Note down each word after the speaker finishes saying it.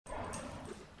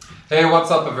Hey,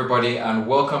 what's up, everybody, and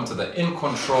welcome to the In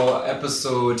Control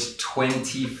episode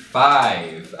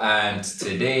 25. And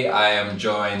today I am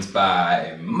joined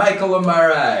by Michael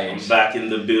Amarai. I'm back in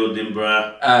the building,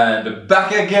 bruh. And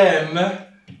back again,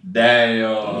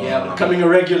 Daniel. Yeah, becoming a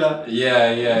regular.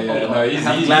 Yeah. No,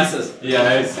 have glasses.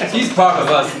 He's part of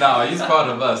us now.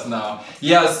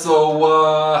 Yeah, so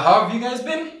how have you guys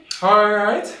been? All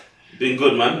right? Been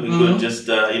good, man. Been good. Just,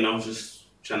 just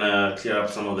trying to clear up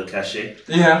some of the cache.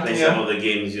 Play some of the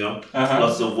games,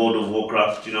 Lots of World of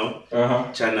Warcraft,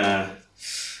 Trying to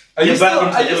Are you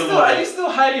still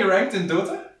highly ranked in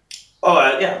Dota?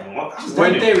 Oh, yeah.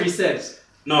 When they reset.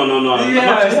 No. Not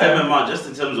just MMR, just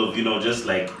in terms of, just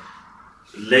like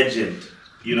legend.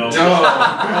 Okay.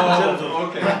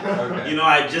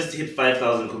 I just hit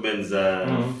 5,000 comments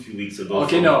a few weeks ago.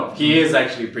 Okay, no, he is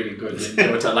actually pretty good in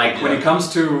Dota. Like when it comes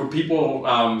to people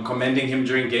commending him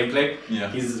during gameplay,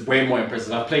 he's way more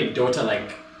impressive. I've played Dota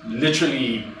like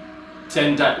literally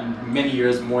 10 times, many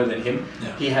years more than him.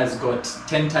 Yeah. He has got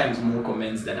 10 times more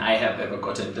comments than I have ever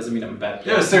gotten. Doesn't mean I'm bad.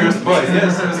 Yeah, serious boy. We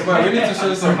need to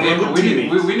show some game. We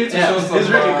need to show some,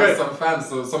 some fans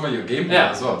some of your gameplay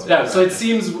as well. Yeah, so it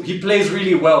seems he plays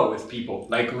really well with people.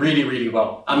 Like really, really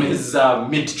well. I'm his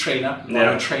mid trainer.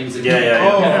 Yeah. Trains him. He got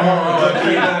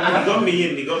me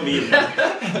in.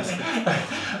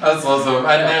 That's awesome. And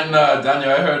then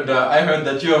Daniel, I heard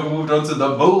that you have moved on to the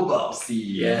mobile scene.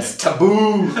 Yes,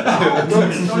 taboo.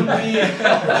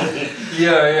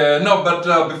 Yeah. No, but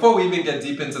before we even get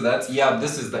deep into that,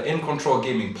 this is the In Control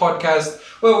Gaming Podcast,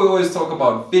 where we always talk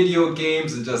about video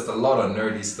games and just a lot of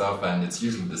nerdy stuff, and it's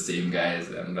usually the same guys,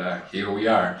 and here we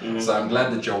are. So I'm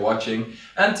glad that you're watching.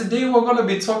 And today we're going to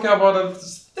be talking about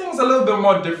things a little bit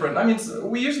more different. I mean,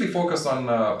 we usually focus on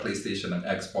PlayStation and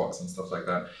Xbox and stuff like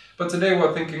that, but today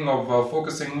we're thinking of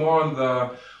focusing more on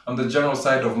the general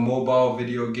side of mobile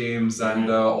video games and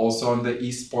also on the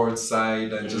esports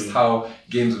side and just how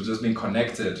games have just been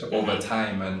connected over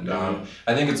time. And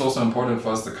I think it's also important for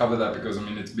us to cover that because, I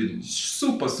mean, it's been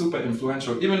super, super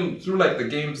influential, even through like the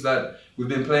games that we've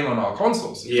been playing on our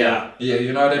consoles. Yeah,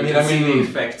 you know what I mean? I mean, the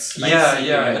effects.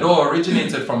 It all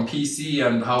originated from PC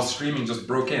and how streaming just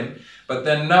broke in. But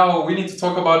then now we need to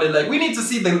talk about it. Like we need to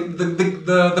see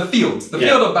the field,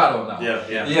 field of battle now. Yeah.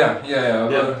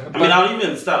 I mean, I'll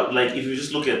even start like if you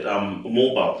just look at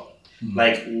mobile,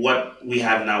 like what we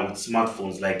have now with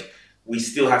smartphones, like we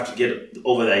still have to get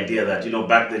over the idea that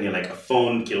back then you're like a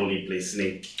phone can only play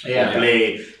Snake or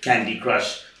play Candy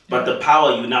Crush. But the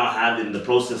power you now have in the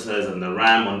processors and the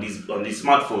RAM on these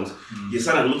smartphones, you're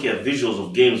starting to look at visuals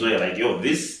of games where you're like, yo,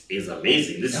 this is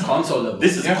amazing. This is console level.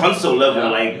 This is console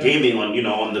level, gaming on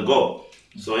on the go.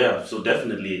 So so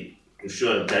definitely, I'm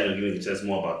sure Daniel you can tell us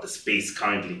more about the space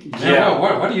currently. What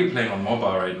are you playing on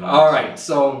mobile right now? All right,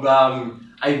 so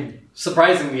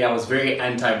Surprisingly, I was very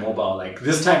anti-mobile. Like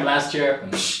this time last year,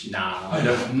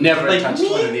 I've never touched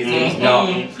one of these games.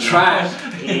 No, trash.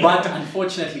 But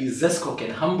unfortunately, Zesco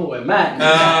can humble a man.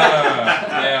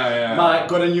 I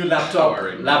got a new laptop.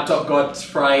 Laptop got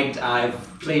fried. I've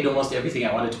played almost everything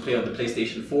I wanted to play on the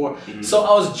PlayStation 4. So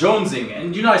I was jonesing,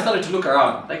 and I started to look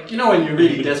around. Like when you're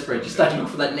really desperate, you start to look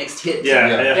for that next hit.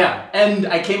 Yeah. And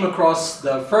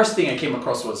the first thing I came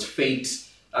across was Fate.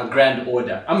 A Grand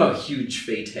Order. I'm a huge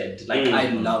Fate head. Like I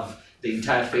love the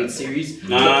entire Fate series to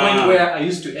the point where I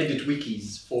used to edit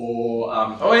wikis for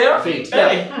Fate.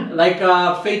 Like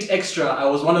Fate Extra. I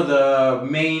was one of the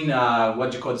main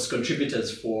contributors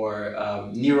for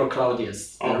Nero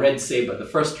Claudius, the Red Saber, the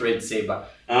first Red Saber.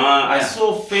 I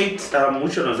saw Fate.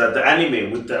 Which one was that? The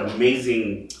anime with the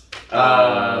amazing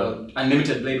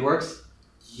Unlimited Blade Works.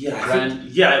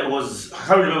 It was. I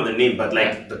can't remember the name, but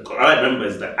like all I remember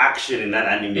is the action in that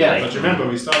anime. But remember,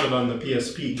 we started on the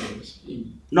PSP games.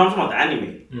 No, I'm talking about the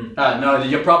anime. No,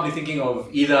 you're probably thinking of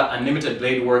either Unlimited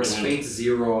Blade Works, Fate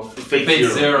Zero. Fate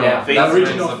Zero. Yeah, the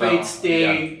original Fate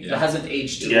stay that hasn't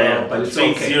aged too well, but it's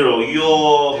Fate okay. Zero.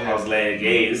 I was like,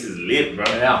 hey, this is lit, bro.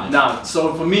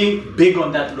 So for me, big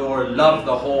on that lore, love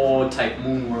the whole type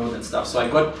Moon World and stuff. So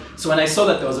when I saw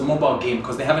that there was a mobile game,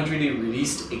 because they haven't really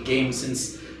released a game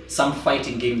since some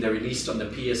fighting game they released on the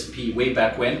PSP way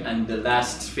back when, and the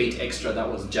last Fate Extra that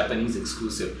was Japanese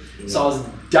exclusive. So I was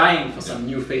dying for some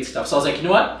new Fate stuff. So I was like, you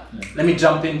know what? Let me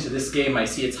jump into this game. I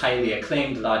see it's highly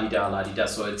acclaimed, la-di-da.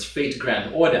 So it's Fate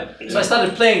Grand Order. So I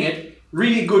started playing it.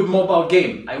 Really good mobile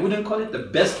game. I wouldn't call it the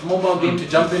best mobile game to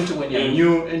jump into when you're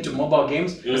new into mobile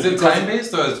games. Is it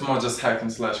time-based or it's more just hack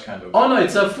and slash kind of? Oh no,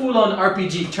 it's a full-on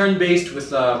RPG, turn-based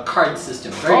with a card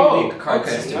system. Very big card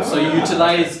system. So you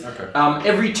utilize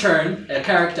every turn, a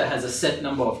character has a set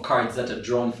number of cards that are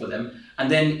drawn for them. and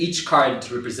then each card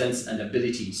represents an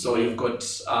ability. So you've got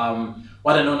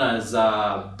what are known as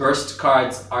burst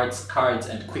cards, arts cards,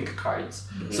 and quick cards.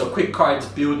 So quick cards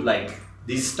build like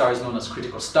these stars known as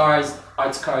critical stars.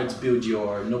 Arts cards build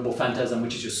your noble phantasm,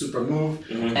 which is your super move,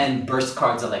 and burst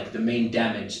cards are like the main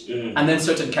damage. And then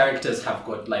certain characters have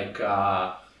got like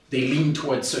they lean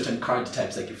towards certain card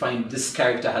types. Like you find this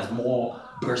character has more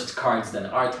burst cards than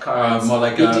art cards. More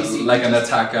like an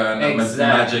attacker and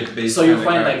magic based. So you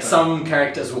find like some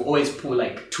characters will always pull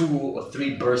like 2 or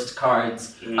 3 burst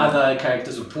cards. Other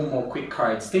characters will pull more quick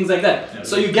cards. Things like that. Yeah.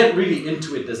 So you get really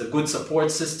into it. There's a good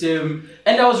support system,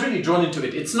 and I was really drawn into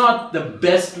it. It's not the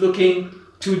best looking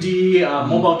 2D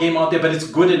mobile game out there, but it's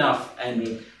good enough,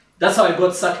 and that's how I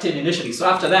got sucked in initially. So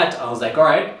after that, I was like, all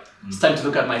right. It's time to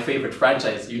look at my favorite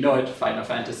franchise. You know it, Final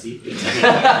Fantasy.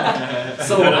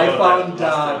 So I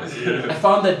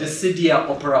found that Dissidia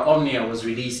Opera Omnia was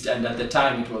released, and at the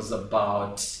time it was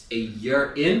about a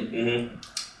year in.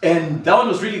 And that one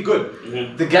was really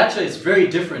good. The gacha is very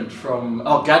different from...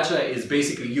 gacha is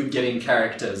basically you getting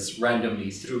characters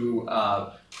randomly through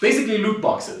basically loot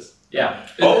boxes. Yeah.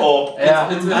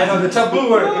 I know the taboo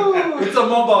word. It's a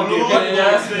mobile game.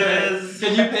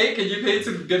 Can you pay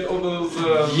to get all those?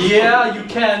 Yeah, you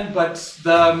can, but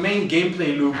the main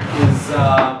gameplay loop is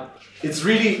it's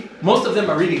really, most of them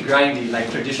are really grindy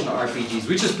like traditional RPGs,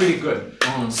 which is pretty good.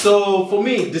 So for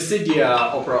me, Dissidia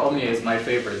Opera Omnia is my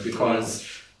favorite because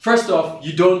first off,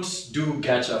 you don't do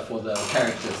gacha for the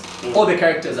characters. All the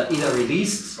characters are either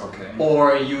released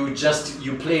or you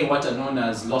play what are known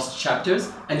as lost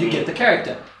chapters and you get the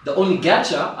character. The only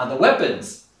gacha are the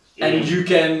weapons. And you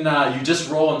can you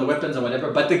just roll on the weapons or whatever,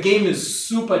 but the game is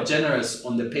super generous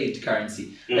on the paid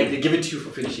currency. Like they give it to you for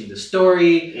finishing the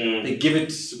story. They give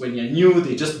it when you're new.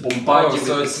 They just bombard you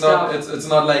with stuff. It's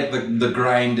not like the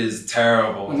grind is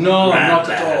terrible. No, not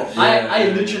at all. I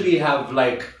literally have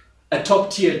like a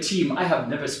top tier team. I have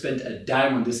never spent a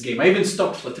dime on this game. I even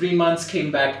stopped for 3 months,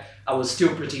 came back. I was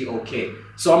still pretty okay.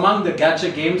 So among the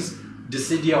gacha games,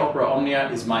 Dissidia Opera Omnia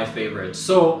is my favorite.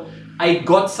 So I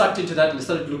got sucked into that and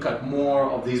started to look at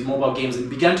more of these mobile games and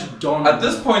began to dawn. At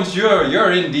this point,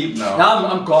 you're in deep now. Now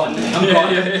I'm gone.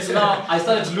 So now I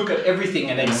started to look at everything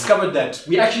and I discovered that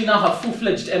we actually now have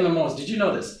full-fledged MMOs. Did you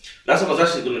know this? That's what I was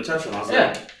actually going to touch on. I was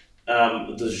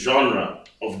like, the genre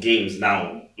of games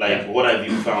now, like what have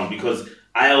you found? Because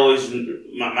I always,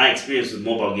 my experience with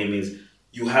mobile gaming is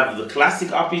you have the classic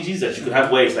RPGs that you could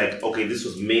have where it's like, okay, this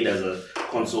was made as a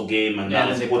console game and now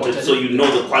it's ported, so you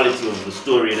know the quality of the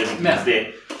story and everything is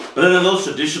there. But then those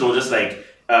traditional, just like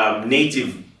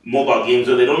native mobile games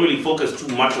where they don't really focus too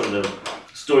much on the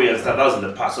story and stuff. That was in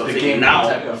the past. So I'm saying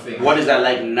now, what is that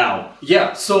like now?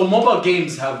 Yeah, so mobile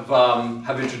games have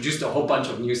introduced a whole bunch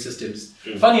of new systems.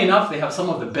 Funny enough, they have some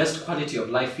of the best quality of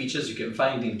life features you can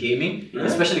find in gaming,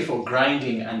 especially for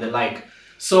grinding and the like.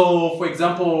 So, for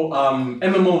example,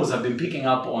 MMOs have been picking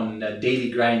up on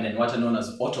daily grind and what are known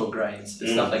as auto grinds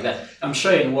and stuff like that. I'm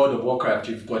sure in World of Warcraft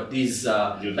you've got these,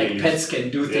 like pets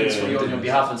can do things for you on your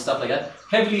behalf and stuff like that.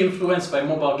 Heavily influenced by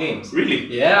mobile games.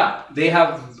 Really? Yeah. They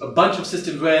have a bunch of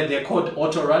systems where they're called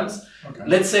auto runs.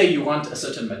 Let's say you want a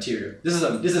certain material. This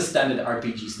is standard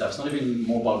RPG stuff. It's not even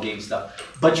mobile game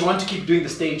stuff. But you want to keep doing the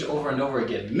stage over and over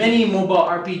again. Many mobile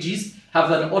RPGs have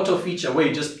an auto feature where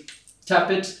you just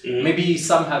tap it, maybe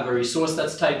some have a resource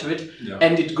that's tied to it,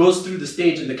 and it goes through the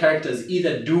stage and the characters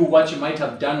either do what you might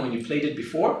have done when you played it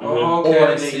before,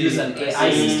 or they use an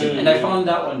AI system. And I found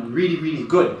that one really, really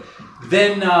good.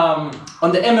 Then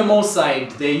on the MMO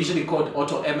side, they're usually called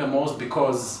auto MMOs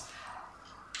because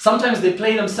sometimes they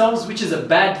play themselves, which is a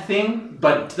bad thing,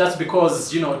 but that's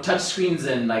because, you know, touchscreens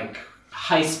and like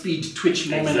high-speed Twitch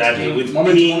moment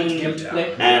game to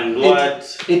play. And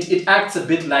it acts a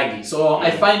bit laggy. So I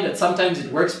find that sometimes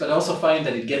it works, but I also find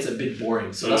that it gets a bit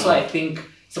boring. So that's why I think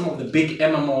some of the big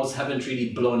MMOs haven't really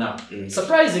blown up.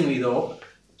 Surprisingly though,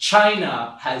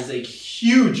 China has a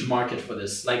huge market for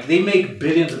this. Like they make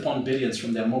billions upon billions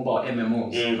from their mobile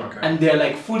MMOs. And they're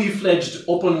like fully fledged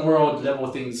open world level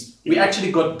things. We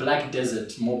actually got Black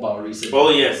Desert mobile recently. Oh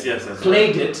yes.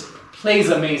 Played it. Plays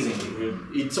amazingly.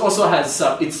 It also has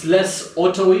it's less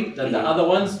auto-y than the other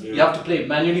ones. You have to play it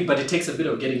manually, but it takes a bit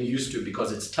of getting used to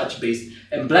because it's touch-based.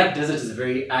 And Black Desert is a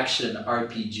very action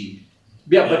RPG.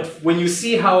 But when you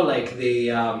see how like they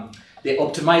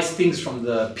optimize things from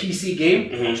the PC game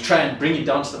to try and bring it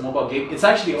down to the mobile game, it's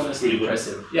actually honestly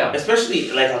impressive. Yeah.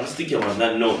 Especially like I was thinking on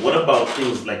that note, what about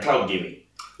things like cloud gaming?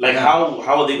 Like how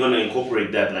are they going to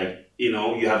incorporate that? Like, you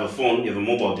know, you have a phone, you have a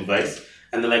mobile device,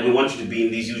 and they're like, we want you to be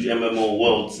in these huge MMO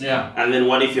worlds. Yeah. And then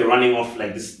what if you're running off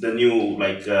like this, the new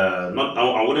like not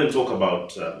I wouldn't talk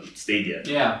about Stadia.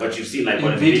 Yeah. But you've seen like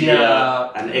what Nvidia,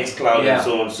 Nvidia and xCloud yeah. and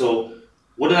so on. So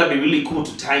wouldn't that be really cool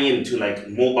to tie into like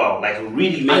mobile, like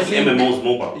really make MMOs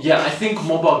mobile? Yeah, I think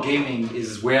mobile gaming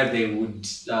is where they would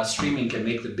streaming can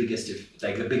make the biggest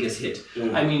hit.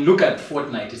 I mean, look at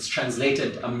Fortnite; it's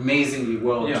translated amazingly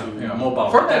well to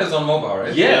mobile. Fortnite is on mobile,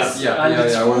 right? Yes, and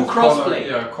it's full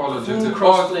crossplay. Call of Duty. Full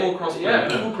crossplay. Full crossplay. Yeah,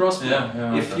 full crossplay.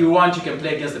 Yeah, if you want, you can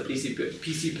play against the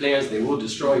PC players. They will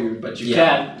destroy you, but you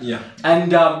Yeah. can. Yeah.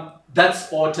 And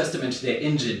that's all testament to their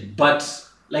engine. But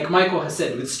like Michael has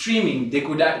said, with streaming, they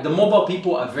could the mobile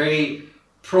people are very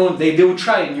prone. They will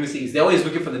try new things. They're always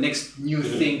looking for the next new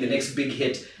thing, the next big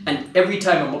hit. And every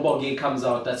time a mobile game comes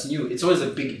out that's new, it's always a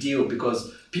big deal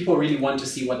because people really want to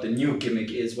see what the new gimmick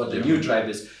is, what the new drive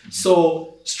is.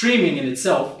 So streaming in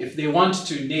itself, if they want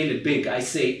to nail it big, I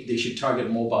say they should target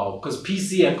mobile because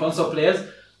PC and console players,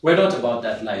 we're not about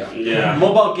that life. Yeah.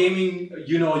 Mobile gaming,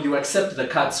 you accept the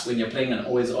cuts when you're playing an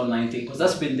always online thing because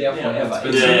that's been there forever.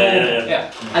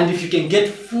 And if you can get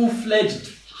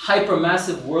full-fledged,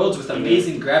 hyper-massive worlds with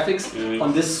amazing graphics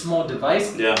on this small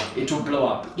device, it will blow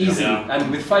up easily. And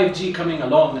with 5G coming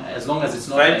along, as long as it's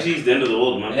not 5G is the end of the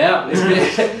world, man. Yeah,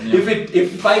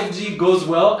 if 5G goes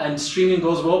well and streaming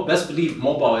goes well, best believe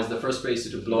mobile is the first place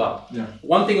to blow up. Yeah.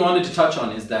 One thing I wanted to touch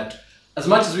on is that as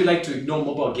much as we like to ignore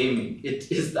mobile gaming, it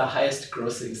is the highest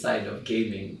grossing side of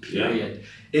gaming, period.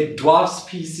 Yeah. It dwarfs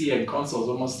PC and consoles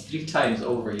almost 3 times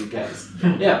over, you guys.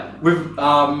 With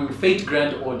Fate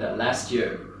Grand Order last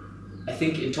year, I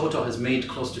think in total has made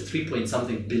close to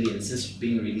 3-point-something billion since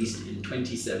being released in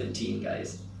 2017,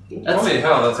 guys.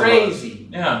 That's crazy.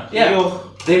 Yeah.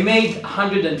 They made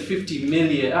 160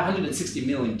 million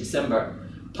in December.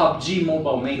 PUBG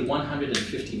Mobile made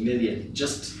 150 million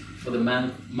just for the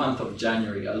month of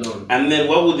January alone. And then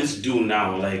what would this do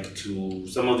now, like to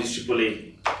some of these AAA?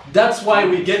 That's why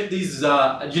we get these, the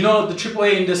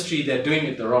AAA industry, they're doing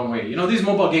it the wrong way. These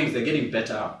mobile games, they're getting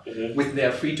better with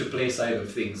their free-to-play side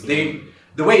of things.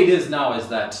 The way it is now is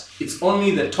that it's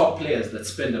only the top players that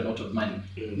spend a lot of money.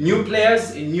 New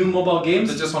players in new mobile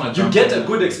games, they just want to you get a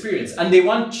good experience and they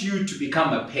want you to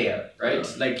become a pair, right?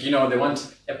 Like, they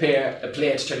want a player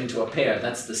to turn into a pair.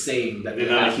 That's the saying that they're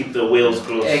gonna keep the whales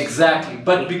close. Exactly.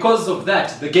 But because of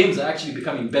that, the games are actually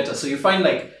becoming better. So you find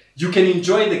like you can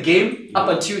enjoy the game up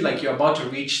until like you're about to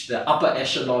reach the upper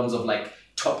echelons of like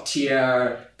top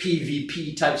tier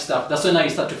PvP type stuff. That's when now you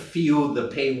start to feel the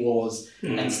paywalls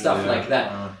and stuff like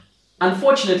that.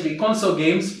 Unfortunately, console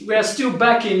games, we're still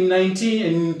back in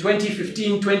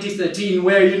 2015, 2013,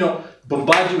 where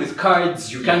bombard you with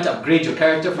cards. You can't upgrade your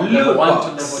character from level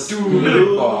 1 to level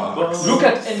 2. Look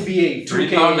at NBA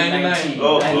 2K19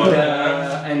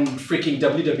 and freaking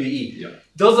WWE.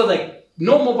 Those are like,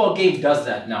 no mobile game does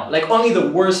that now. Like only the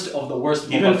worst of the worst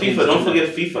mobile Even FIFA, don't forget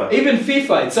FIFA. Even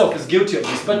FIFA itself is guilty of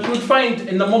this. But you would find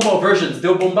in the mobile versions,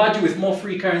 they'll bombard you with more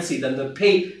free currency than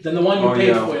the one you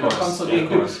paid for in a console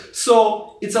game.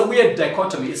 So it's a weird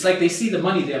dichotomy. It's like they see the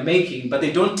money they're making, but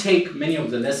they don't take many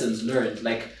of the lessons learned.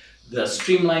 Like the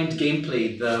streamlined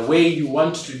gameplay, the way you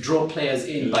want to draw players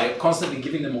in by constantly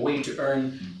giving them a way to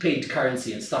earn paid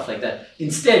currency and stuff like that.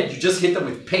 Instead, you just hit them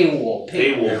with paywall.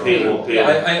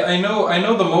 I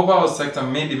know the mobile sector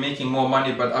may be making more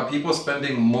money, but are people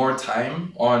spending more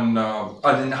time on,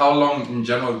 and how long in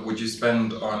general would you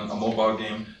spend on a mobile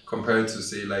game compared to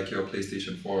say like your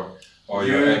PlayStation 4?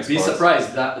 You'd be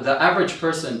surprised that the average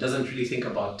person doesn't really think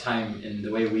about time in the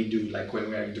way we do, like when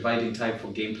we're dividing time for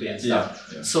gameplay and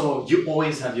stuff. So you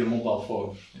always have your mobile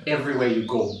phone everywhere you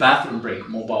go. Bathroom break,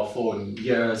 mobile phone.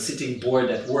 You're sitting bored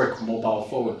at work, mobile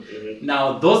phone.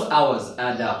 Now those hours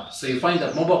add up. So you find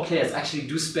that mobile players actually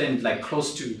do spend like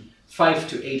close to 5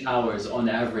 to 8 hours on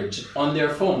average on their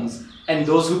phones. And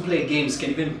those who play games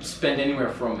can even spend anywhere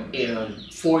from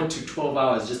 4 to 12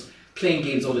 hours just playing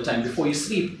games all the time. Before you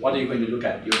sleep, what are you going to look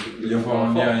at? Your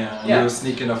phone. You'll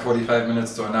sneak in a 45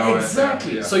 minutes to an hour.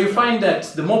 Exactly. So you find that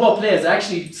the mobile players are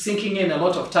actually sinking in a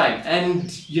lot of time. And,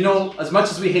 as much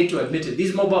as we hate to admit it,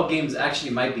 these mobile games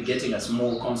actually might be getting us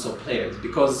more console players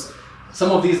because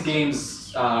some of these games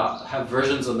have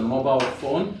versions on the mobile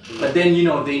phone, but then,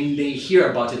 they hear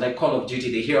about it, like Call of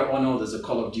Duty. They hear, oh no, there's a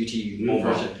Call of Duty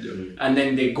version. And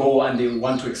then they go and they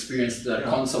want to experience the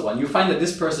console one. You find that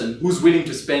this person who's willing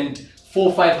to spend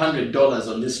 $400-500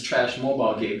 on this trash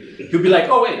mobile game, he'll be like,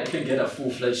 oh wait, I can get a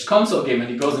full-fledged console game, and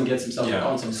he goes and gets himself a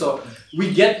console. So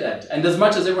we get that. And as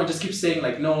much as everyone just keeps saying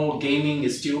like, no, gaming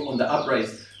is still on the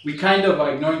uprise, we kind of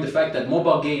are ignoring the fact that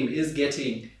mobile game is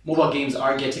getting mobile games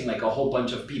are getting like a whole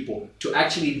bunch of people to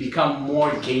actually become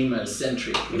more gamer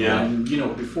centric than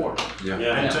before. Yeah.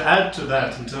 And to add to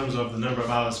that, in terms of the number of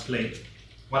hours played,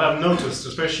 what I've noticed,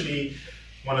 especially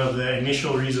one of the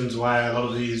initial reasons why a lot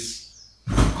of these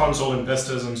console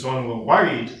investors and so on were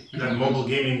worried that mobile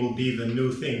gaming will be the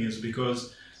new thing, is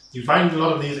because you find a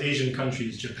lot of these Asian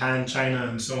countries, Japan, China,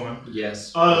 and so on.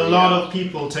 Yes. A lot of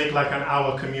people take like an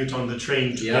hour commute on the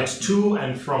train to get to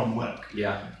and from work.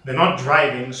 Yeah. They're not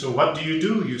driving, so what do?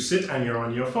 You sit and you're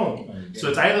on your phone. So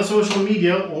it's either social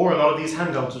media or a lot of these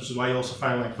handhelds, which is why you also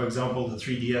find, like, for example, the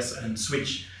 3DS and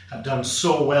Switch have done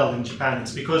so well in Japan.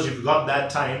 It's because you've got that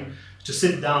time to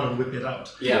sit down and whip it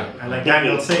out. Yeah. And like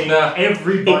Daniel's saying,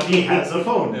 everybody has a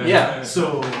phone. Yeah.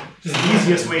 So it's the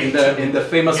easiest way in the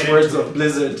famous words of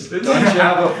Blizzard, don't you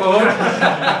have a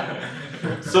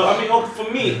phone? So I mean,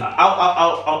 for me,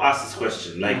 I'll ask this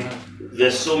question. Like,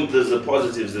 there's the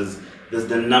positives, there's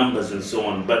the numbers and so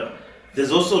on, but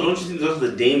there's also, don't you think there's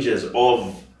the dangers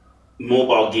of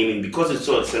mobile gaming because it's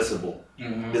so accessible?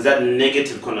 There's that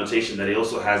negative connotation that it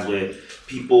also has, where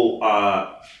people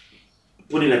are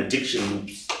put in addiction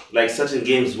loops. Like, certain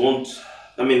games won't.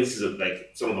 I mean, this is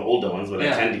like some of the older ones, but like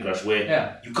Candy Crush,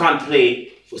 where you can't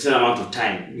play for a certain amount of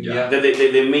time. Yeah.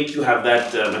 They make you have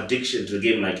that addiction to the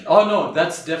game. Like, oh no,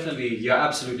 that's definitely, you're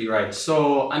absolutely right.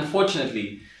 So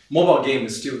unfortunately, mobile gaming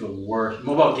is still the worst.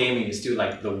 Mobile gaming is still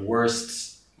like the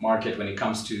worst market when it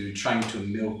comes to trying to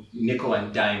milk nickel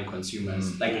and dime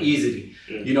consumers, like easily.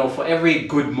 You know, for every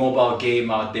good mobile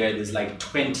game out there, there's like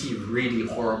 20 really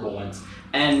horrible ones.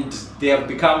 And they have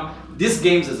become, this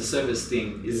games as a service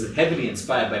thing is heavily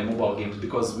inspired by mobile games,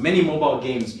 because many mobile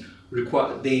games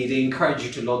require, they encourage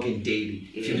you to log in daily.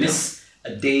 If you miss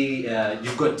a day,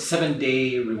 you've got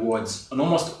 7-day rewards. On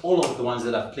almost all of the ones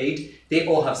that I've played, they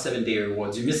all have 7-day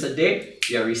rewards. You miss a day,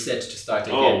 you're reset to start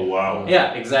again. oh wow.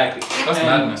 Yeah, exactly. That's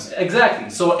madness. Exactly.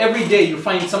 So every day you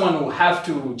find someone who have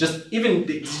to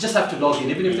they just have to log in.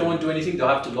 Even if they won't do anything, they'll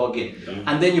have to log in.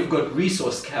 And then you've got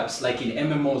resource caps like in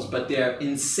MMOs, but they're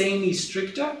insanely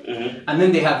stricter. And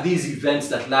then they have these events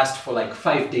that last for like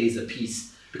 5 days a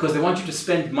piece, because they want you to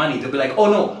spend money. They'll be like, oh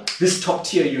no, this top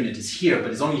tier unit is here,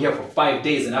 but it's only here for 5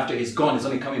 days, and after he's gone, it's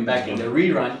only coming back in the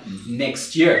rerun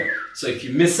next year. So if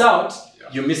you miss out,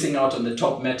 you're missing out on the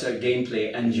top meta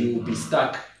gameplay, and you'll be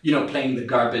stuck, playing the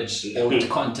garbage old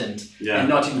content and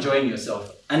not enjoying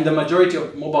yourself. And the majority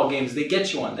of mobile games, they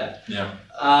get you on that.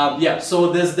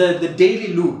 So there's the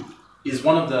daily loop is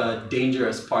one of the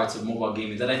dangerous parts of mobile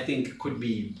gaming that I think could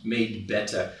be made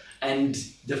better. And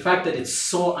the fact that it's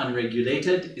so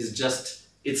unregulated is just,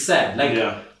 it's sad.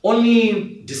 Like,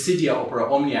 only Dissidia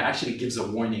Opera Omnia actually gives a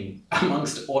warning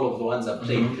amongst all of the ones I've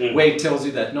played, where it tells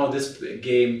you that, no, this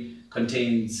game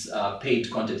contains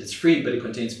paid content. It's free, but it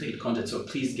contains paid content, so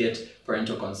please get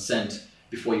parental consent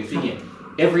before you think it.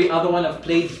 Every other one I've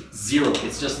played, zero.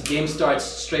 It's just game starts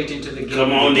straight into the game.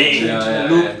 Come on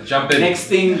in. Jump in. Next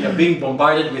thing, you're being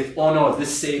bombarded with, oh no,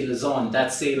 this sale is on,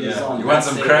 that sale is on. You want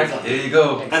some crack? Here you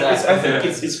go. And I think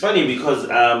it's funny because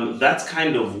that's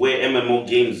kind of where MMO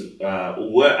games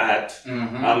were at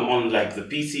on like the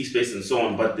PC space and so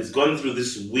on, but it's gone through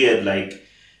this weird like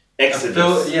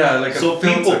exodus. So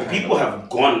people have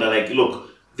gone, they're like, look,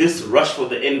 this rush for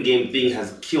the end game thing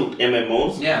has killed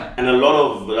MMOs. Yeah. And a lot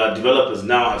of developers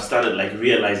now have started like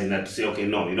realizing that, to say, okay,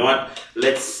 no, you know what?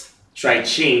 Let's try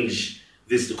change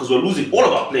this, because we're losing all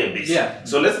of our player base. Yeah.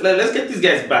 So let's get these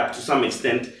guys back to some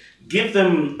extent, give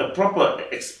them a proper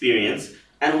experience,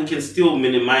 and we can still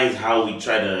minimize how we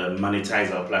try to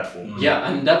monetize our platform.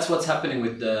 Yeah, and that's what's happening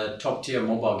with the top tier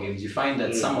mobile games. You find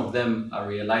that some of them are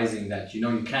realizing that,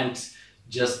 you can't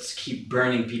just keep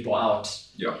burning people out.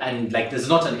 And like, there's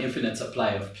not an infinite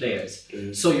supply of players.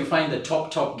 So you find the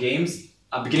top games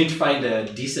are beginning to find a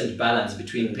decent balance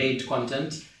between paid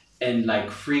content and like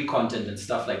free content and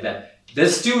stuff like that.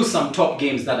 There's still some top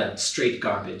games that are straight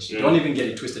garbage. Don't even get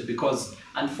it twisted, because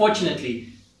unfortunately,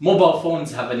 mobile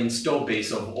phones have an install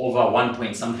base of over 1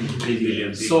 point something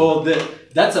billion. So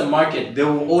that's a market. There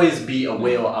will always be a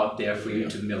whale out there for you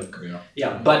to milk.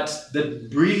 But the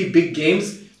really big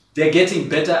games, they're getting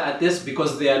better at this,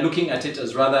 because they are looking at it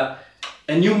as rather,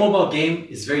 a new mobile game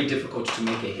is very difficult to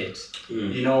make a hit.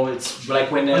 It's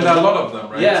like when... And there are a lot of them,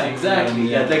 right? Yeah, exactly.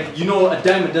 Like, a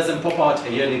diamond doesn't pop out,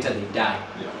 a year later they die.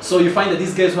 So you find that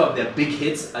these guys who have their big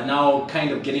hits are now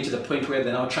kind of getting to the point where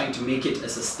they're now trying to make it a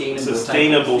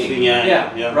sustainable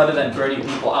thing. Rather than burning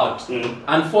people out.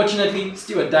 Unfortunately,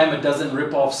 still a dime a dozen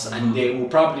rip-offs, and they will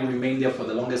probably remain there for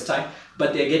the longest time,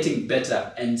 but they're getting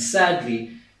better. And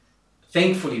sadly,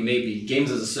 thankfully, maybe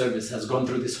games as a service has gone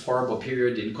through this horrible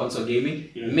period in console gaming.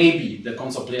 Maybe the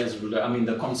console players will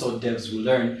the console devs will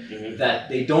learn that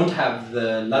they don't have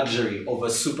the luxury of a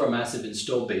supermassive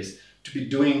install base to be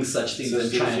doing such things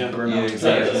and try and burn out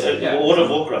players. World of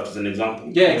Warcraft is an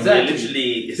example. Yeah,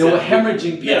 exactly. They were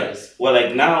hemorrhaging players. Yeah. Well,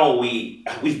 like now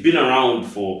we've been around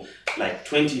for like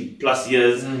 20 plus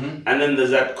years, and then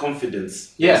there's that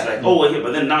confidence. Yeah. It's like, oh, we're here,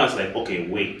 but then now it's like, okay,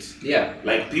 wait. Yeah.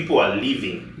 Like people are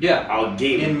leaving. Yeah. Our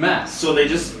game in mass. So they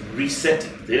just reset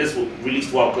it. They just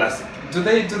released WoW Classic. Do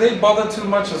they bother too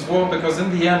much as well? Because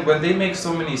in the end, when they make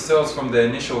so many sales from the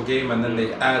initial game and then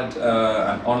they add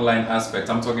an online aspect,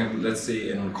 I'm talking, let's say,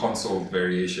 in console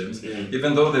variations,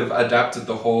 even though they've adapted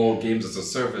the whole games as a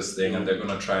service thing and they're going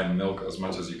to try and milk as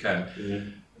much as you can,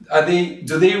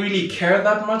 do they really care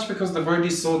that much because they've already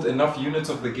sold enough units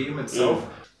of the game itself?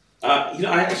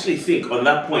 I actually think on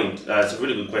that point, it's a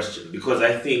really good question, because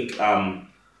I think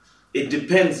it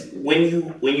depends. When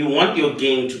you want your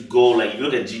game to go, like you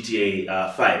look at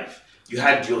GTA 5, you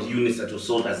had your units that were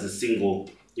sold as a single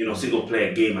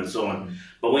player game and so on.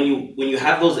 But when you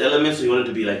have those elements, so you want it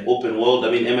to be like open world,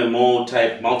 MMO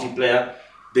type multiplayer,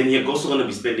 then you're also going to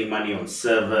be spending money on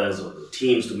servers or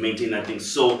teams to maintain that thing.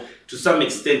 So to some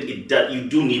extent, you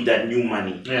do need that new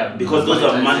money. Yeah, because those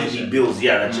are monthly bills,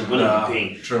 that you're going to be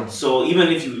paying. True. So even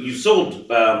if you sold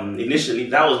initially,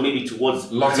 that was maybe towards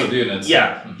lots of units.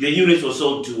 Yeah, your units were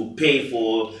sold to pay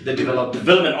for the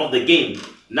development of the game.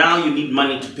 Now you need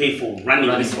money to pay for running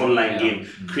this online game,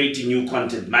 creating new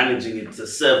content, managing it, the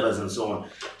servers and so on.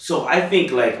 So I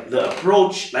think like the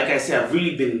approach, like I said, I've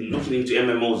really been looking into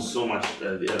MMOs so much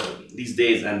these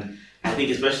days, and I think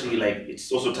especially like it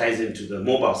also ties into the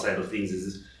mobile side of things,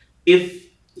 is if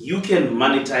you can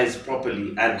monetize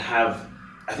properly and have,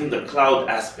 I think, the cloud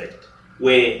aspect,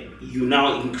 where you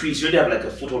now increase, you already have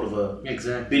like a foothold of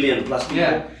a billion plus people.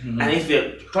 Yeah. And if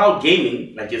you're cloud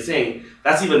gaming, like you're saying,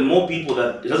 that's even more people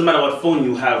that, it doesn't matter what phone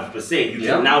you have per se, you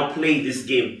can now play this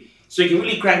game. So you can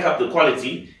really crank up the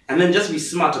quality and then just be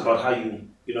smart about how you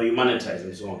monetize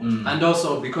and so on. And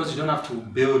also, because you don't have to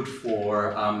build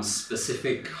for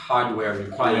specific hardware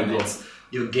requirements,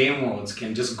 your game worlds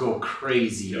can just go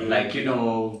crazy, like,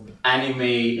 anime,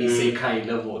 isekai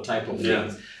level type of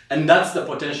things. And that's the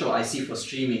potential I see for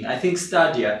streaming. I think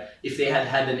Stadia, if they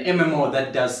had an MMO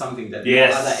that does something that no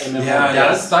other MMO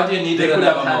does, Stadia needed they could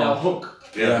an have had MMO. a hook.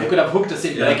 Yeah. They could have hooked us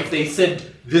in. Like if they said,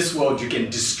 this world you can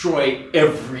destroy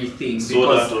everything.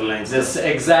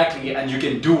 Exactly, and you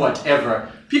can do whatever.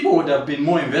 People would have been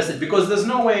more invested, because there's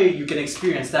no way you can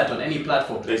experience that on any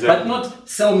platform. Exactly. But not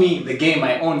sell me the game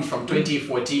I owned from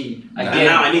 2014 again.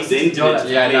 Now I need the internet.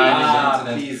 Yeah, now I need the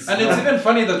internet. Please. And it's even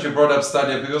funny that you brought up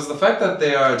Stadia, because the fact that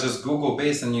they are just Google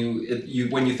based, and you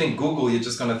when you think Google, you're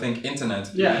just gonna think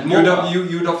internet. Yeah,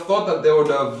 you'd have thought that they would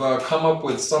have come up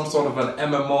with some sort of an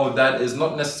MMO that is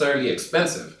not necessarily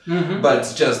expensive,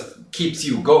 but just keeps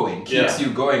you going,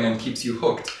 and keeps you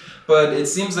hooked. But it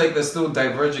seems like they're still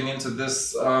diverging into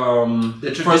this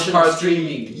the traditional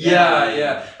streaming.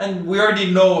 Yeah. And we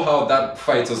already know how that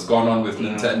fight has gone on with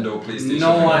Nintendo, PlayStation,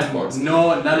 and Xbox.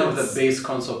 None of the base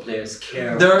console players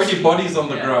care. There are already bodies on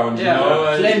the ground,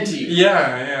 plenty.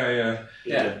 Yeah.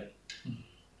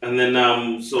 And then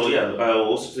I was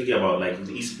also thinking about like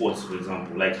the esports, for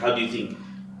example. Like, how do you think,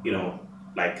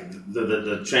 like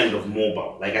the trend of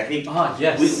mobile? Like, I think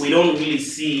we don't really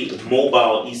see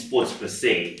mobile esports per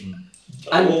se.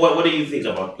 And what do you think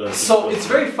about that? So it's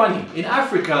very funny. In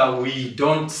Africa, we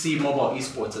don't see mobile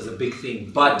esports as a big thing,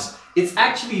 but it's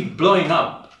actually blowing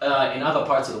up in other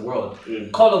parts of the world.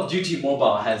 Call of Duty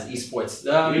Mobile has esports.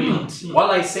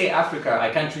 While I say Africa, I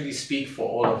can't really speak for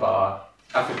all of our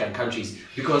African countries,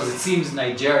 because it seems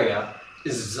Nigeria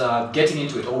is getting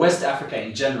into it, or West Africa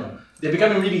in general. They're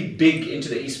becoming really big into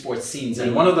the esports scenes,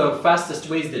 and one of the fastest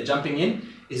ways they're jumping in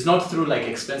is not through like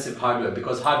expensive hardware,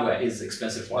 because hardware is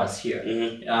expensive for us here.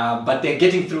 But they're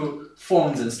getting through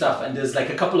phones and stuff, and there's like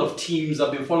a couple of teams.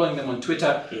 I've been following them on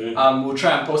Twitter. We'll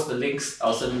try and post the links.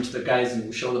 I'll send them to the guys and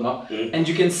we'll show them up. And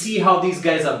you can see how these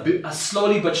guys are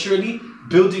slowly but surely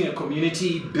building a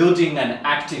community, building an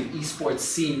active esports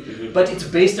scene, but it's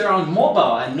based around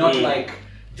mobile and not like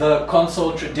the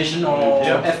console traditional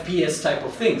FPS type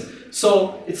of things.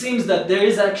 So it seems that there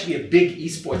is actually a big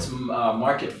esports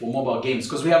market for mobile games,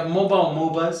 because we have mobile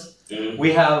MOBAs,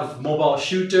 we have mobile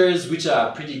shooters, which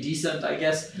are pretty decent, I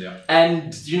guess.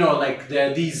 And like there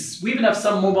are these, we even have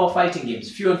some mobile fighting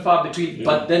games, few and far between,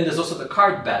 but then there's also the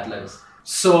card battlers.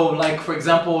 So like, for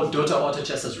example, Dota Auto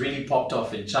Chess has really popped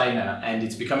off in China, and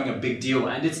it's becoming a big deal,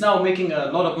 and it's now making a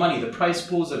lot of money. The prize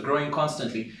pools are growing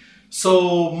constantly.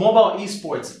 So mobile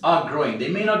esports are growing. They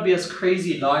may not be as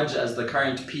crazy large as the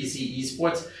current PC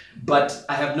esports, but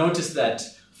I have noticed that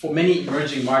for many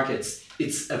emerging markets,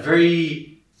 it's a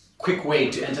very quick way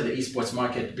to enter the esports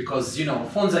market because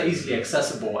phones are easily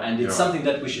accessible and it's something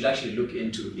that we should actually look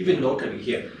into, even locally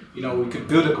here. We could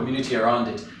build a community around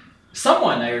it.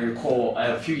 Someone I recall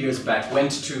a few years back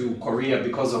went to Korea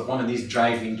because of one of these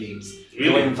driving games. They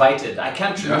were invited. I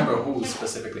can't remember who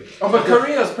specifically. Oh, but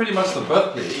Korea is pretty much the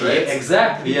birthplace, right?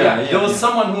 Exactly. Yeah. There was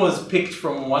someone who was picked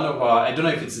from one of our, I don't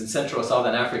know if it's in Central or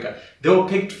Southern Africa. They were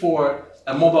picked for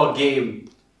a mobile game,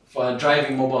 for a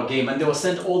driving mobile game, and they were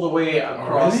sent all the way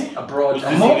across abroad. Was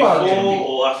this before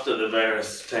or after the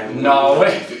virus time? No,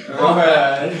 way.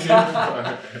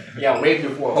 Yeah, way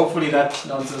before. Hopefully that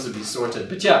nonsense will be sorted.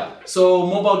 But yeah, so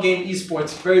mobile game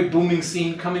esports, very booming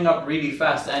scene, coming up really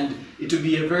fast, and it will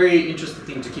be a very interesting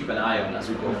thing to keep an eye on as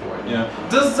we go forward. Yeah.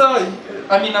 Does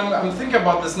I'm thinking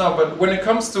about this now, but when it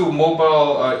comes to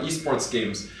mobile esports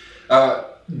games,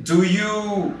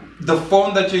 the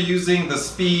phone that you're using, the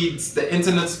speeds, the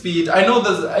internet speed, I know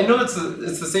it's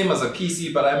the same as a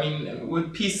PC, but I mean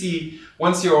with PC,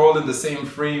 once you're all in the same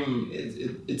frame,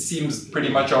 it seems pretty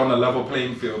much on a level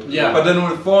playing field. Yeah. But then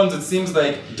with phones, it seems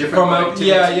like Different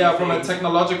from a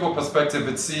technological perspective,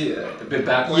 it's a bit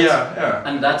backwards. Yeah.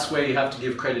 And that's where you have to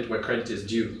give credit where credit is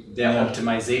due. Their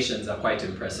optimizations are quite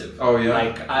impressive. Oh yeah.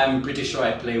 Like I'm pretty sure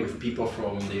I play with people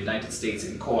from the United States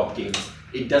in co-op games.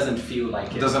 It doesn't feel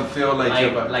like it. Doesn't feel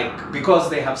like because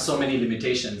they have so many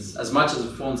limitations. As much as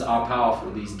phones are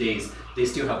powerful these days, they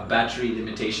still have battery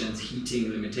limitations, heating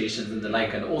limitations, and the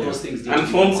like, and all those things. Need and to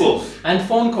phone be calls. And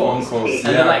phone calls.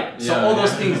 And the like. So all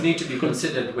those yeah. things need to be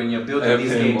considered when you're building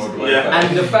these games. Yeah.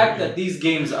 And the fact that these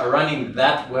games are running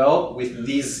that well with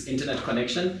these internet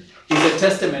connection is a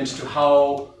testament to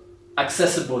how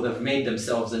accessible they've made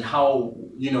themselves and how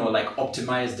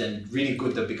optimized and really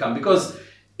good they've become. Because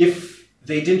if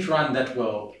they didn't run that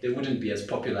well, they wouldn't be as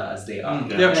popular as they are.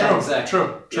 True. Exactly.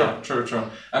 True.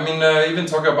 I mean, even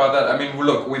talking about that, I mean,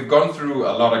 look, we've gone through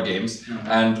a lot of games,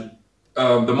 and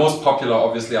the most popular,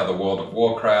 obviously, are the World of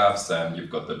Warcrafts, and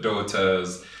you've got the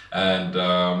Dotas, and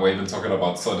we're even talking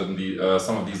about suddenly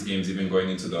some of these games even going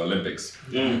into the Olympics.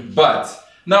 But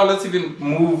now let's even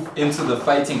move into the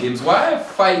fighting games. Why are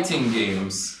fighting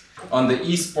games on the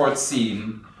esports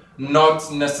scene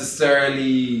not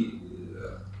necessarily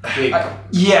Big. To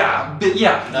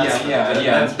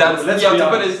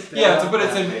put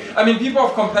it in. I mean, people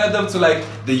have compared them to like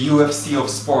the UFC of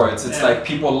sports. It's like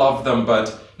people love them,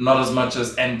 but not as much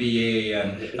as NBA.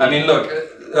 And I mean, look,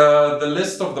 the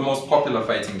list of the most popular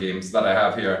fighting games that I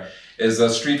have here is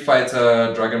Street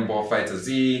Fighter, Dragon Ball Fighter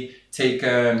Z,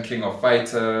 Taken, King of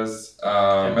Fighters,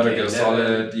 Metal Gear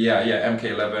Solid,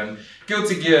 MK11,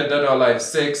 Guilty Gear, Dead or Alive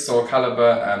 6, Soul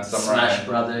Calibur, and Samurai. Smash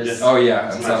Brothers. Yes. Oh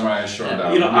yeah, and Samurai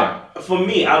Showdown. For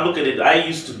me, I look at it. I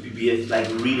used to be like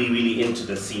really into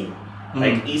the scene,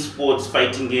 like esports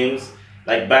fighting games.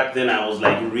 Like back then, I was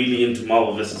like really into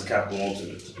Marvel vs. Capcom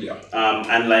Ultimate. Yeah.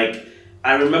 And like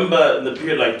I remember in the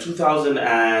period like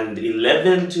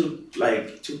 2011 to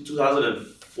like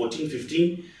 2014,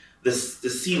 15, the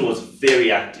scene was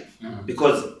very active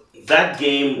because that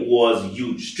game was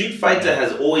huge. Street Fighter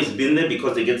has always been there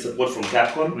because they get support from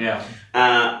Capcom. Yeah.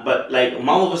 But like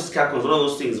Marvel vs. Capcom is one of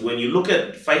those things. When you look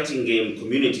at fighting game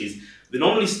communities, they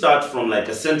normally start from like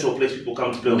a central place people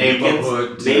come to play on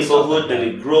weekends, neighborhood, then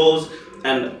it grows.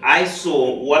 And I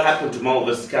saw what happened to Marvel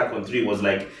vs. Capcom 3 was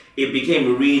like it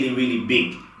became really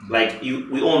big. Like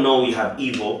we all know we have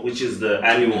EVO, which is the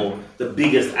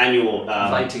biggest annual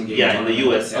fighting game in the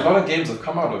US. A lot of games have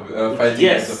come out of fighting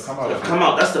games have come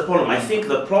out. That's the problem. I think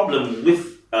the problem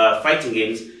with fighting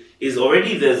games is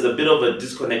already there's a bit of a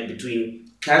disconnect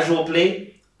between casual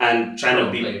play and trying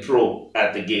to be pro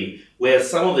at the game. Whereas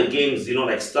some of the games,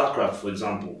 like StarCraft, for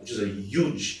example, which is a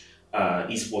huge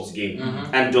esports game,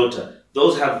 and Dota,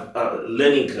 those have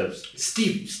learning curves.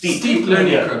 Steep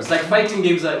learning curves. Like fighting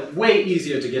games are way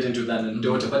easier to get into than in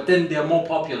Dota, but then they're more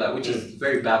popular, which is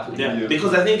very baffling. Yeah,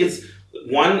 because I think it's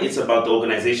about the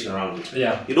organization around it.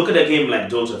 Yeah. You look at a game like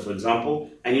Dota, for example,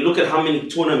 and you look at how many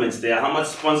tournaments there are, how much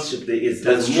sponsorship there is.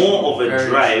 There's more of a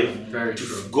drive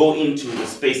to go into the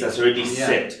space that's already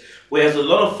set. Whereas a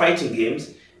lot of fighting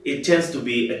games, it tends to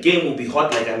be, a game will be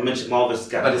hot, like I mentioned, Marvel vs.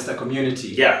 Capcom. But it's the community.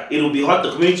 Yeah, it will be hot,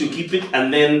 the community will keep it,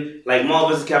 and then, like Marvel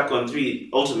vs. Capcom 3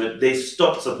 Ultimate, they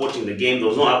stopped supporting the game, there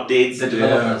was no updates. The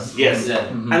developers. Yes.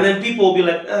 And then people will be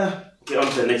like, okay, on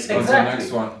to the next one.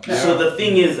 Exactly. one. So the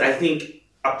thing is, I think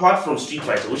apart from Street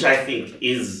Fighter, which I think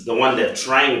is the one they're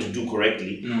trying to do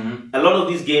correctly, a lot of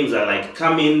these games are like,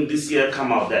 come in this year,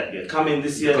 come out that year, come in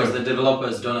this year. Because the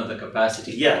developers don't have the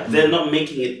capacity. Yeah, they're not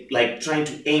making it like trying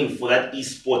to aim for that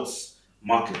esports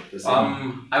market.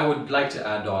 I would like to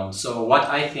add on. So what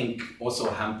I think also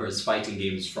hampers fighting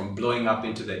games from blowing up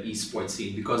into the esports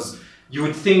scene, because you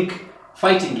would think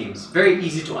fighting games, very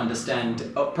easy to understand.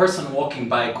 A person walking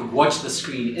by could watch the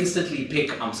screen, instantly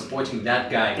pick, I'm supporting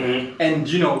that guy, and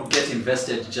get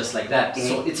invested just like that.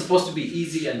 So it's supposed to be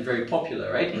easy and very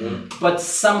popular, right? But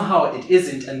somehow it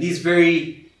isn't, and these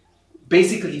very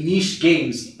basically niche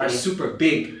games are super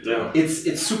big. Yeah.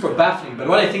 It's super baffling. But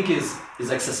what I think is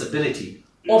accessibility.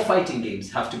 All fighting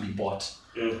games have to be bought.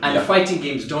 And fighting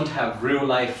games don't have real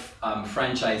life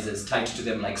franchises tied to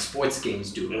them like sports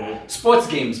games do. Sports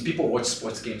games, people watch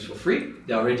sports games for free.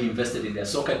 They're already invested in their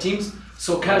soccer teams.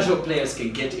 So casual players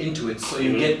can get into it. So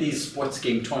you get these sports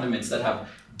game tournaments that have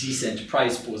decent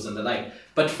prize pools and the like.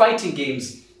 But fighting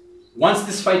games, once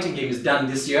this fighting game is done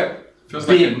this year, feels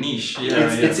like a niche.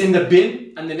 It's in the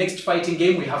bin, and the next fighting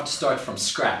game we have to start from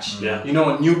scratch. Yeah.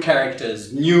 New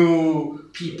characters, new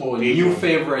people, new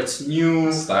favorites,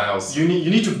 new styles. You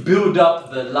need to build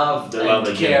up the love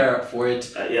and care for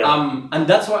it. And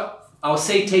that's what I'll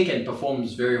say. Taken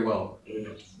performs very well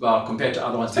compared to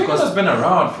other ones because it's been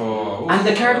around for and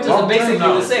the characters are basically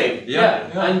the same.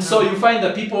 Yeah. So you find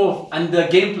that people and the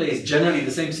gameplay is generally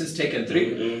the same since Taken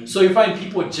 3. So you find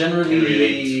people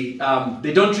generally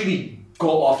they don't really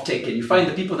go off Taken. You find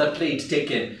the people that played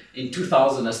Taken in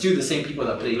 2000 are still the same people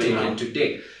that play Taken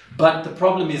today. But the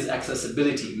problem is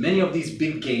accessibility. Many of these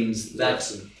big games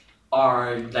that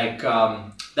are like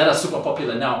that are super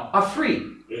popular now are free.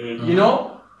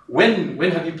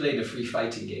 When have you played a free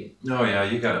fighting game? Oh yeah,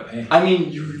 you gotta pay. I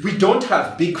mean, we don't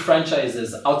have big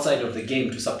franchises outside of the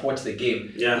game to support the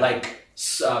game, like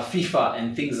FIFA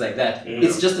and things like that.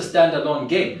 It's just a standalone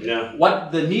game.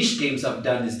 What the niche games have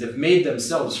done is they've made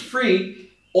themselves free.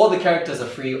 All the characters are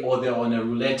free, or they're on a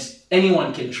roulette.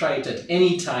 Anyone can try it at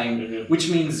any time, which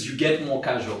means you get more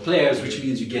casual players, which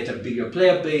means you get a bigger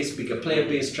player base. Bigger player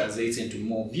base translates into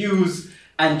more views,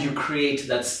 and you create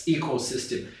that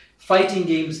ecosystem. Fighting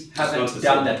games haven't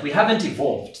done that. We haven't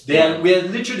evolved. We're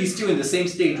literally still in the same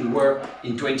stage we were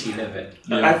in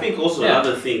 2011. I think also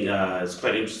another thing is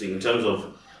quite interesting in terms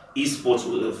of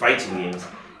esports fighting games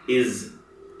is,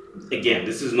 again,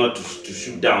 this is not to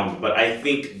shoot down, but I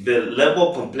think the level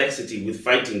of complexity with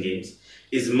fighting games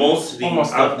is mostly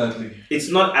almost definitely. It's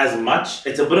not as much.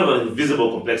 It's a bit of an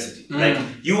invisible complexity. Like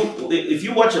if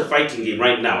you watch a fighting game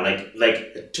right now,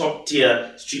 like a top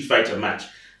tier Street Fighter match,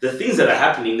 the things that are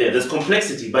happening there's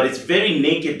complexity, but it's very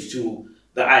naked to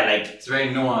the eye. Like it's very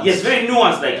nuanced. Yes, very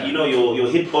nuanced. Like your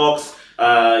hitbox.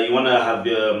 You wanna have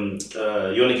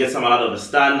you wanna get someone out of a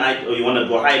stun, or you wanna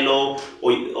go high low,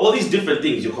 or all these different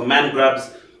things. Your command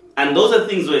grabs, and those are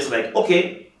things where it's like,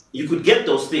 okay, you could get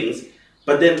those things,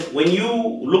 but then when you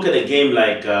look at a game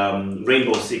like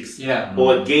Rainbow Six,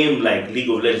 or a game like League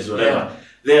of Legends, or whatever.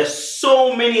 There are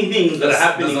so many things that are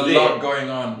happening there. There's a lot going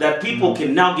on. That people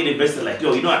can now get invested. Like,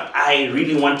 yo, you know what? I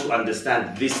really want to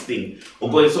understand this thing.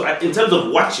 So in terms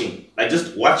of watching, like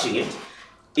just watching it,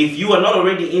 if you are not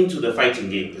already into the fighting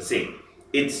game per se,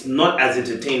 it's not as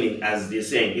entertaining as they're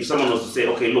saying. If someone was to say,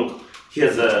 okay, look,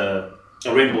 here's a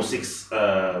Rainbow Six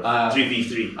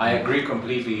 3v3. I agree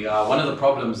completely. One of the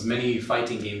problems many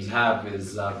fighting games have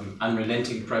is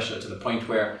unrelenting pressure to the point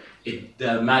where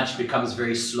the match becomes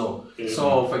very slow.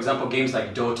 So, for example, games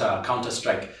like Dota,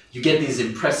 Counter-Strike, you get these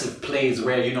impressive plays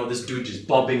where this dude is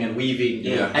bobbing and weaving,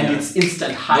 and it's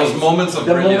instant highs. Those moments of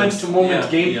the brilliance.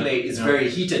 moment-to-moment gameplay is very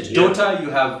heated. Dota,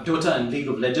 you have Dota and League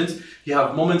of Legends. You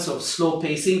have moments of slow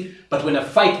pacing, but when a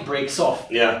fight breaks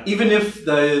off, even if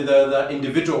the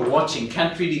individual watching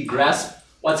can't really grasp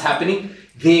what's happening,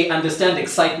 they understand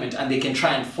excitement and they can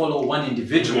try and follow one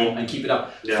individual and keep it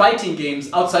up. Fighting games,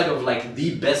 outside of like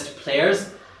the best players,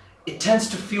 it tends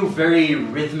to feel very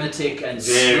rhythmic and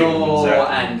slow,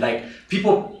 and like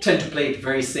people tend to play it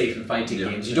very safe in fighting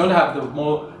games. You don't have the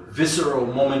more visceral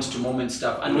moment-to-moment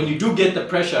stuff. And when you do get the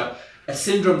pressure, a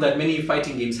syndrome that many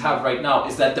fighting games have right now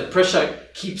is that the pressure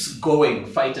keeps going.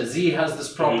 Fighter Z has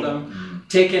this problem.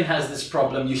 Taken has this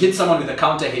problem. You hit someone with a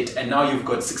counter hit, and now you've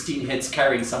got 16 hits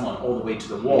carrying someone all the way to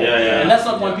the wall. And that's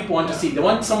not what people want to see. They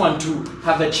want someone to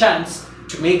have a chance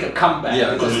to make a comeback,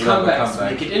 because comebacks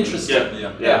make it interesting.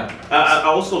 I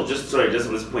also just on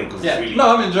this point, because it's really...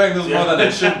 No, I'm enjoying this more than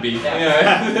it should be.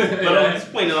 But on this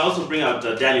point, and I also bring out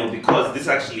Daniel, because this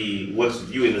actually works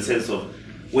with you in the sense of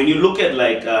when you look at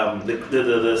like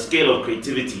the scale of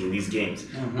creativity in these games.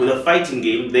 With a fighting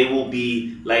game, they will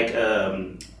be like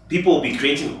people will be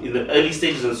creating in the early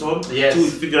stages and so on Yes. to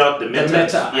figure out the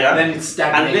meta. and then it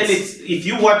stagnates. And then it's if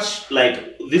you watch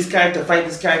like this character fight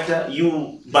this character,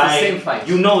 you buy same fight.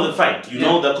 you know the fight, you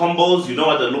know the combos, you know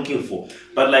what they're looking for.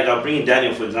 But like I'll bring in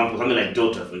Daniel for example, something like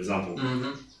Dota for example.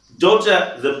 Dota,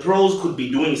 the pros could be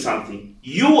doing something.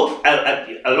 You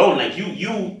alone, like you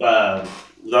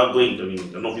without going, I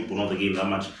mean, I know people know the game that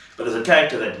much, but there's a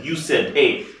character that you said,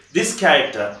 hey, this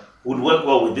character would work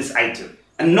well with this item.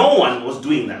 And no one was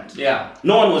doing that. Yeah.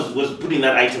 No one was putting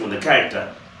that item on the character.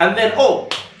 And then,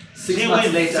 6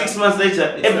 months later, 6 months later,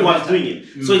 everyone's doing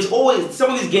it. So it's always,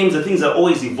 some of these games, the things are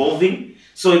always evolving.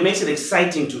 So it makes it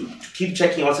exciting to keep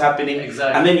checking what's happening.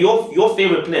 Exactly. And then your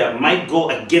favorite player might go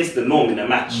against the norm in a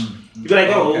match. You'd be like,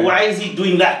 why is he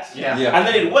doing that? Yeah. And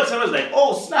then it works. Everyone's like,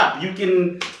 oh snap, you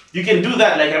can do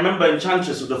that. Like I remember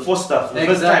Enchantress with the Force stuff. The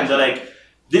first time they're like,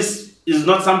 this is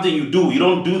not something you do. You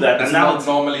don't do that. It's and now not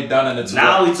normally done, and it's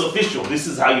now it's official. This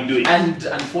is how you do it. And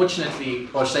unfortunately,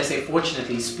 or should I say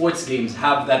fortunately, sports games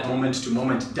have that moment to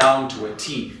moment down to a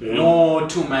T. No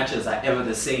two matches are ever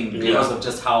the same because of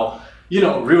just how,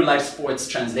 real life sports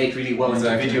translate really well into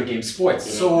video game sports.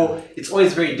 So it's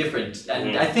always very different.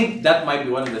 And I think that might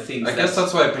be one of the things. I guess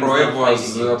that's why Pro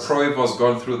Evo has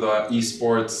gone through the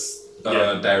esports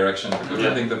direction, because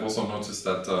I think they've also noticed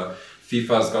that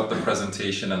FIFA's got the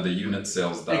presentation and the unit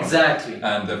sales down. Exactly.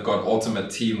 And they've got Ultimate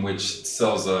Team, which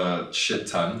sells a shit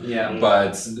ton. Yeah.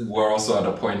 But we're also at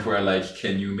a point where, like,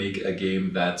 can you make a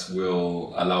game that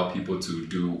will allow people to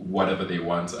do whatever they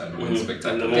want and win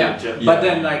spectacularly? Yeah. But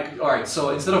then, like, all right,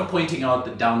 so instead of pointing out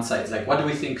the downsides, like, what do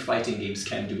we think fighting games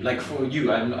can do? Like, for you,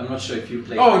 I'm not sure if you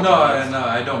play. Oh, no,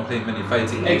 I don't play many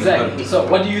fighting games. Exactly. So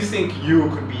what do you think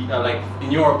could be, like,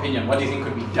 in your opinion, what do you think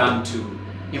could be done to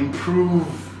improve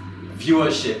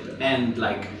viewership and,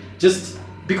 like, just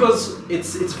because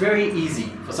it's very easy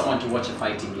for someone to watch a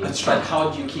fighting game, but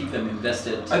how do you keep them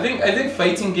invested? I think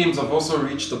fighting games have also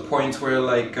reached a point where,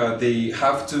 like, they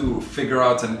have to figure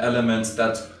out an element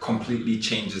that completely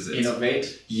changes it.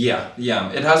 Innovate? Yeah,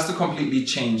 it has to completely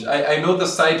change. I know the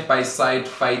side-by-side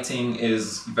fighting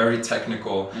is very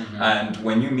technical, and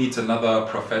when you meet another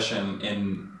profession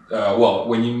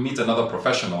when you meet another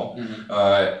professional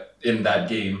in that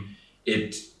game,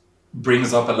 it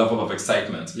brings up a level of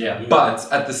excitement. Yeah. But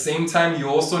at the same time, you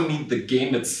also need the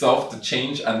game itself to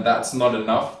change, and that's not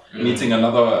enough. Meeting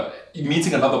another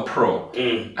pro,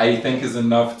 I think, is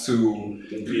enough to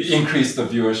increase the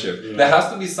viewership. There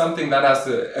has to be something that has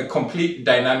a complete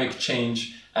dynamic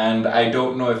change, and I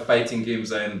don't know if fighting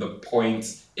games are in the point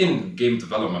in game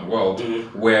development world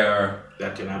where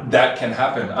that can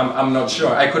happen. I'm not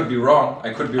sure. I could be wrong.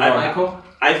 Michael?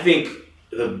 I think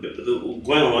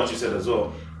going on what you said as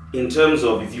well, in terms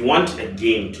of if you want a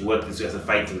game to work this way as a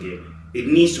fighting game, it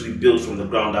needs to be built from the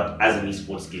ground up as an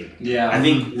esports game. Yeah. I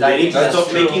think they need to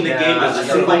stop making the game as a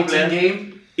single player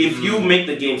game. If you make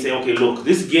the game say, okay, look,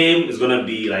 this game is gonna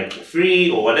be like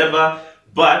free or whatever,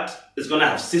 but it's gonna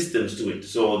have systems to it.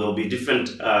 So there'll be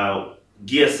different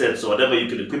gear sets or whatever you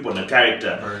could equip on a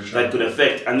character that could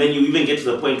affect, and then you even get to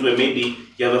the point where maybe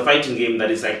you have a fighting game that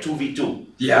is like 2v2.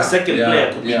 The second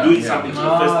player could be doing something to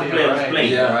the first player who's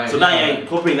playing. So now you're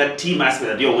incorporating that team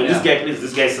aspect that, when this guy plays,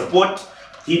 this guy's support,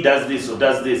 he does this or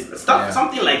does this.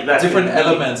 Something like that. Different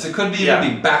elements. It could be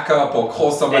even be backup or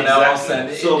call someone else.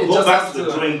 And so it go just back has to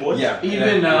the drawing board.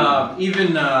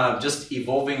 Even just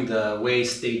evolving the way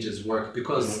stages work,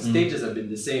 because stages have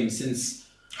been the same since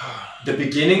the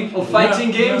beginning of fighting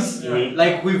games.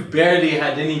 Like, we've barely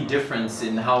had any difference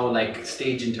in how, like,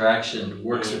 stage interaction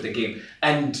works with the game.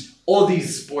 And all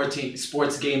these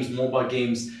sports games, mobile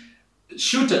games,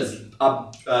 shooters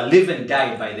live and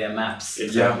die by their maps.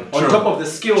 Exactly. On top of the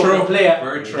skill of the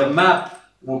player, the map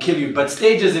will kill you. But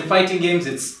stages in fighting games,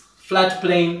 it's flat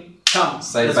plane.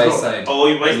 Side by side. Oh,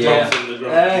 you might drop in the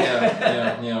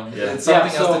ground. It's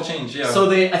something has to change. So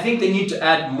I think they need to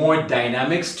add more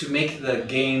dynamics to make the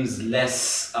games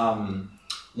less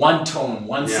one-tone,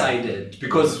 one-sided,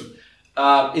 because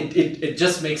it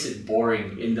just makes it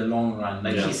boring in the long run.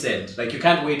 Like he said, like, you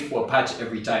can't wait for a patch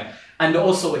every time. And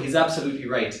also, he's absolutely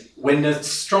right. When a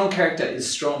strong character is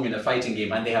strong in a fighting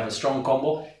game and they have a strong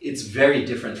combo, it's very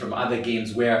different from other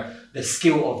games where the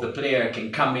skill of the player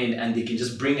can come in and they can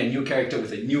just bring a new character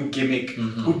with a new gimmick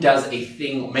who does a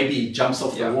thing, maybe he jumps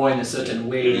off the wall in a certain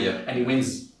way and he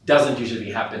wins. Doesn't usually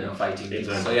happen in fighting games.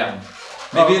 So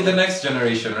maybe in the next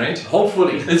generation, right?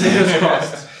 Hopefully. Fingers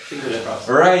crossed. Fingers crossed.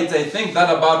 Right, I think that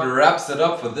about wraps it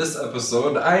up for this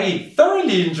episode. I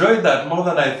thoroughly enjoyed that more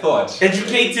than I thought.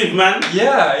 Educative, man.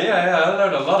 Yeah. I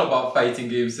learned a lot about fighting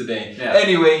games today. Yeah.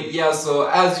 Anyway, so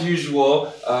as usual,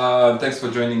 thanks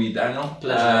for joining me, Daniel.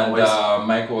 Pleasure, And always.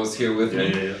 Michael was here with me.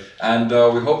 Yeah. And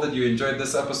we hope that you enjoyed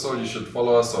this episode. You should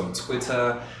follow us on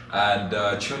Twitter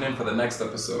and tune in for the next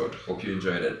episode. Hope you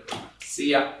enjoyed it.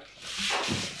 See ya.